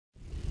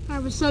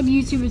Alright, what's up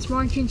YouTube, it's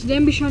Mark, and today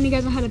I'm going to be showing you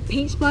guys how to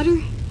paint splatter,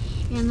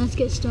 and let's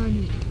get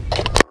started.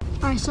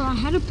 Alright, so on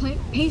how to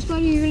paint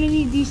splatter, you're going to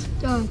need these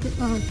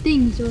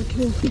things or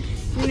tools.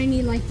 You're going to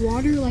need like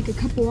water, like a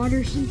cup of water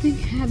or something.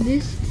 Have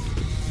this.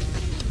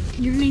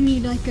 You're going to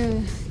need like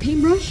a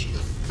paintbrush.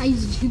 I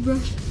use a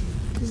toothbrush,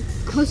 as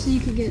close as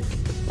you can get.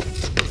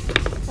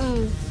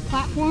 A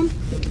platform,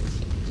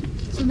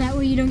 so that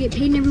way you don't get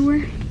paint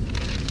everywhere.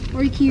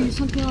 Or you can use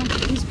something like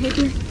this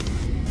paper.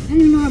 I don't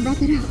even know how I brought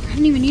that out. I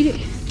didn't even need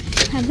it.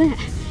 Have that.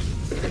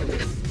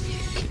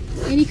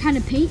 Any kind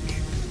of paint.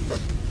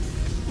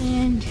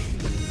 And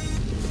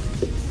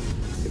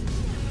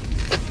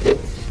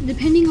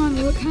depending on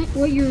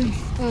what you're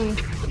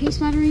paint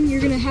splattering,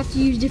 you're gonna have to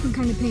use different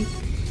kind of paint.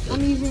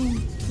 I'm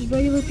using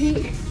regular paint,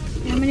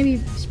 and I'm gonna be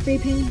spray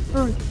painting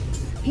or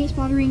paint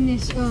splattering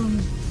this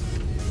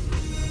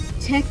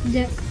Tech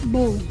Deck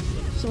bowl.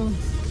 So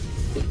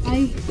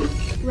I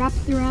wrap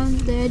it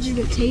around the edge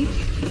with tape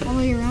all the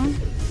way around,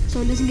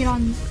 so it doesn't get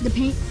on the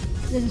paint.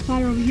 There's a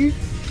splatter over here.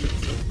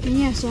 And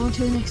yeah, so on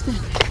to the next step.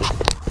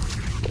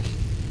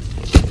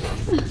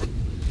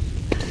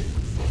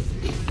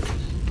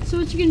 So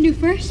what you're gonna do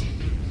first,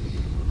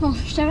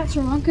 shout out to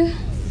Ronka.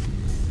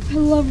 I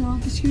love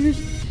Ronka scooters.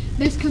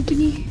 Best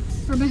company,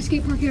 or best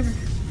skate park ever.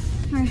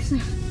 Alright, so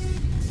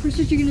first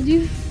what you're gonna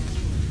do,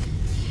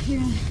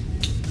 you're gonna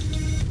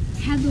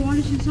add the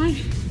water to the side.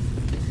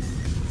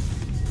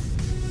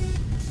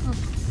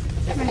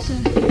 Alright, so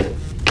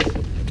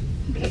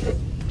okay.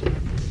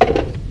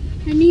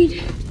 I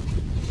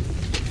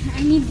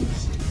need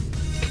this.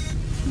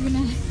 You're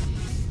gonna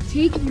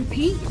take your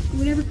paint,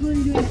 whatever color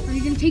you're doing, or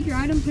you're gonna take your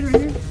item, put it right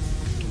there.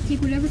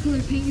 Take whatever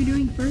color paint you're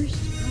doing first.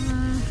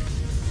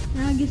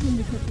 I guess I'm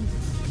gonna put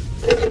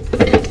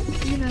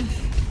You're gonna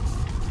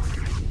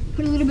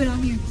put a little bit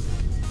on here.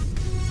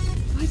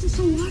 Why is it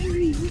so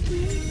watery? What the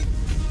heck?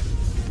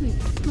 Wait,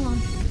 hold on.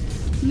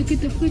 Look at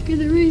the flick of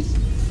the wrist.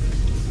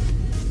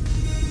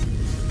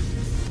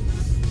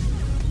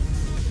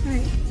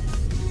 Alright,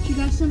 you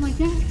got some like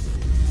that.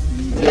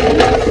 And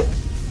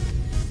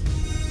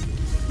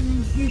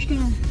then you're just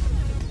gonna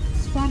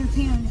splatter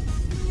paint on it.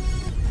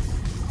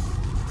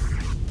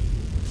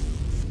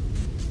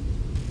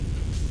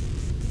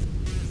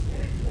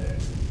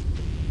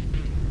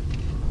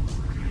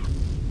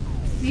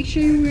 Make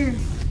sure you wear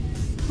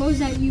clothes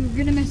that you're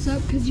gonna mess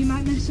up, because you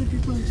might mess up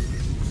your clothes.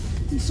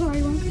 I'm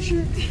sorry, Ronka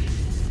shirt.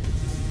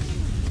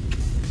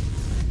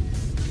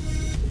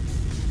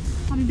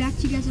 I'll be back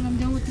to you guys when I'm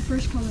done with the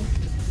first color.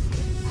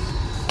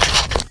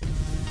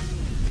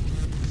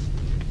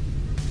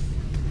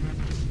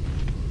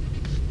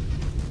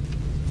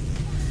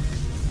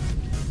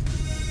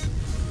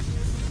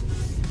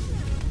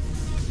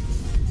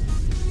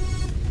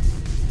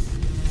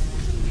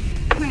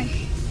 Alright,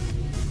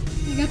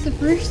 I got the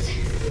first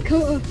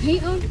coat of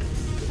paint on. I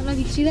don't know if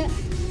you can see that.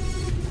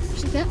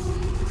 Just like that.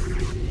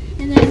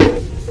 And then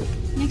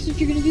next what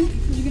you're gonna do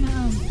is you're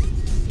gonna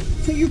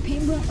put your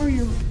paintbrush or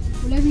your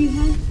whatever you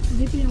have,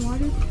 dip it in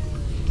water.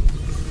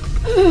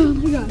 Oh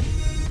my god.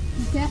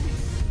 Like that.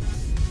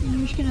 And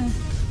you're just gonna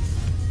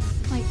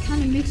like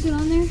kind of mix it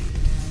on there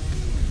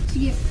to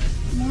get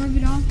more of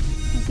it off.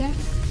 Like that.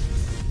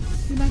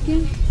 Go back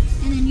in.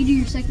 And then you do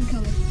your second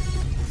color.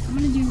 I'm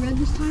gonna do red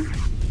this time.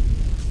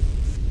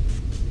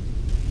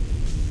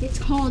 It's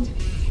called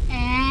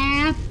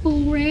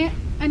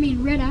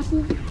red apple.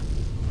 And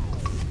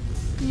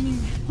then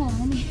hold on,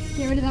 let me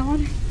get rid of that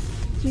one. So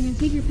you're gonna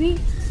take your paint.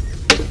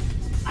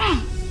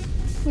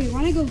 Wait,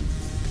 why'd I go?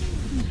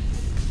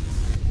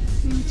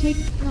 You're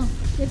gonna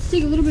let's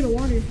take a little bit of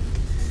water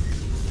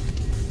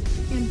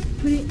and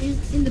put it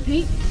in the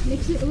paint.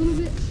 Mix it a little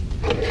bit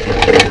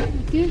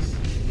like this.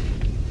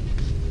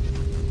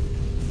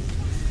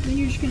 Then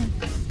you're just gonna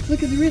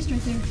look at the wrist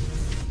right there.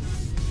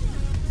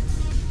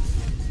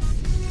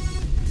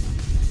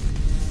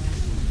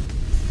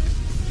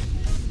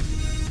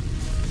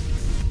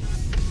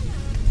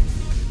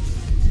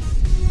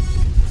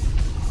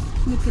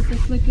 Look at the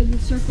flick of the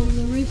circle of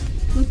the wrist.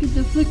 Look at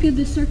the flick of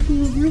the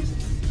circle of the wrist.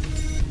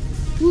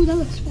 Ooh, that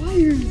looks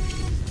fire.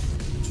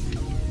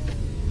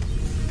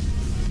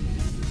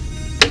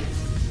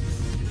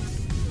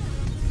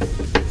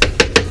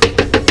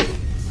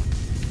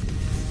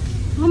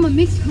 I'm gonna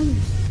mix colors.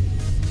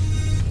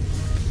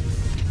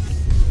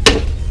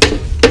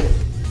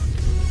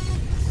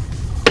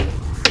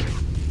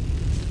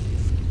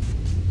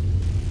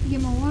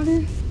 Get my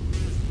water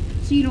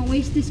so you don't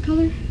waste this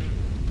color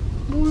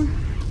more.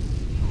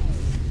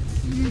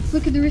 And then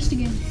flick of the wrist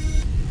again.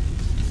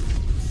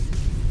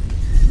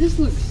 This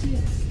looks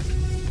sick.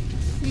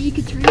 Now you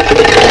can turn it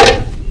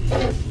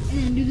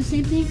and then do the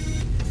same thing.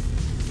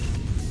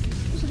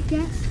 Just like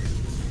that.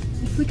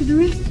 And flick of the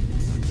wrist.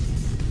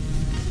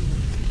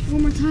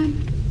 One more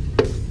time.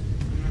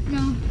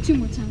 No, two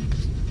more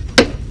times.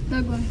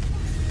 Thug life.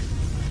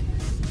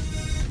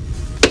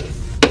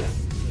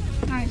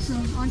 Alright, so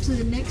on to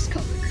the next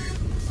color.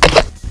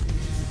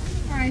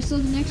 Alright, so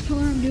the next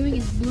color I'm doing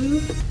is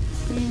blue.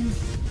 And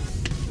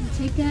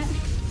take that.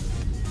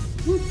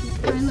 Whoop.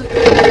 Alright, look.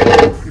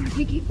 I'm gonna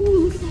take it.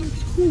 Ooh, look at that.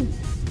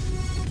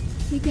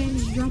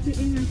 drop it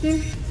in right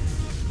there.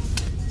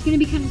 It's gonna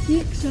be kind of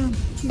thick, so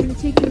you're gonna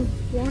take your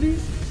water,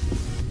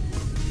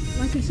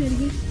 like I said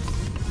again,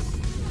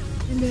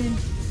 and then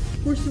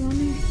pour some on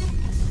there,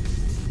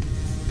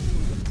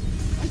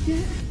 like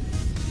that.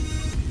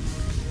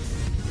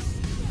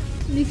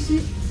 Mix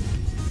it,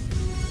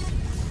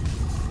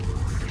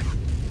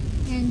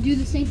 and do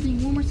the same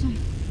thing one more time.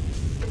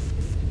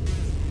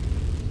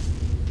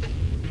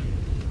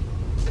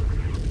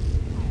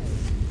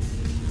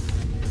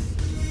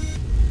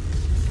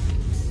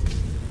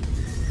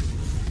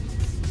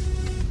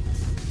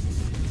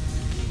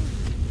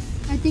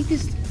 I think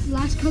this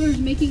last color is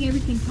making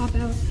everything pop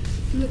out.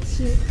 It looks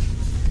sick.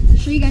 I'll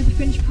show you guys the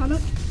finished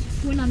product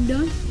when I'm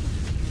done.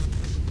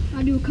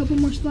 I'll do a couple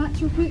more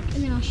splats real quick,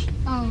 and then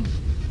I'll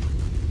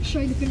show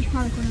you the finished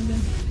product when I'm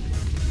done.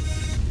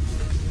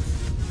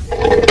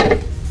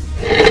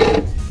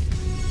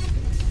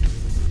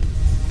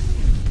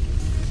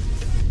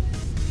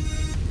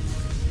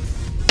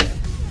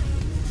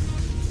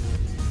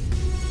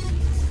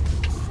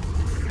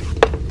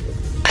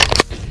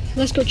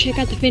 Let's go check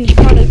out the finished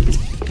product.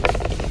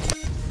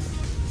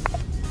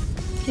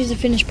 Here's the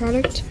finished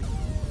product.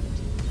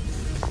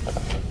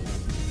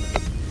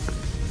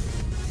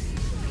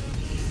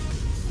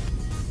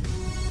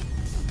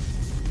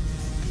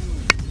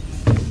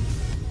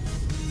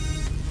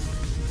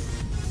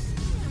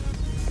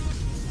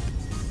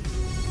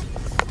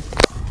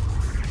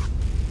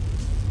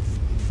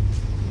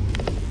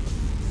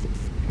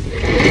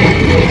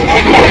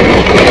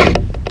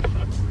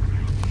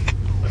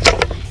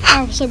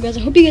 Alright, what's up guys? I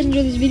hope you guys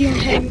enjoyed this video on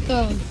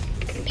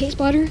paint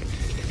splatter.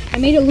 I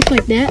made it look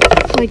like that,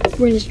 like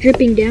where it's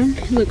dripping down.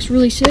 It looks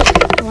really sick.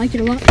 I like it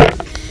a lot.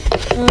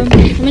 I'm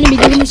going to be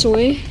giving this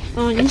away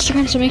on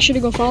Instagram, so make sure to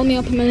go follow me.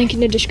 I'll put my link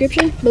in the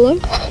description below.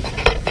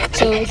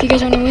 So if you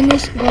guys want to win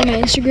this, go on my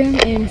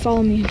Instagram and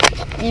follow me.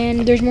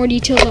 And there's more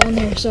details on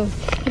there. So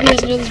hope you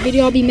guys enjoyed this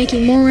video. I'll be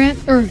making more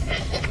ramps, or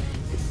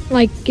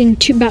like in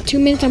about 2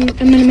 minutes, I'm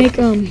going to make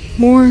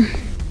more.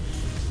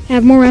 I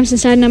have more ramps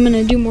inside, and I'm going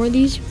to do more of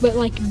these, but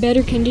like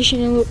better condition.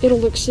 It'll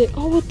look sick.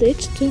 Oh, what the?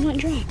 It's still not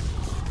dry.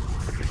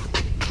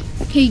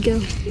 Here you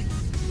go.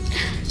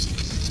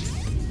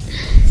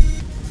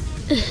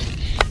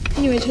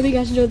 Anyways, hope you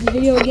guys enjoyed the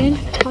video again.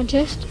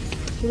 Contest.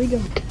 Here we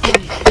go.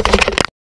 Bye.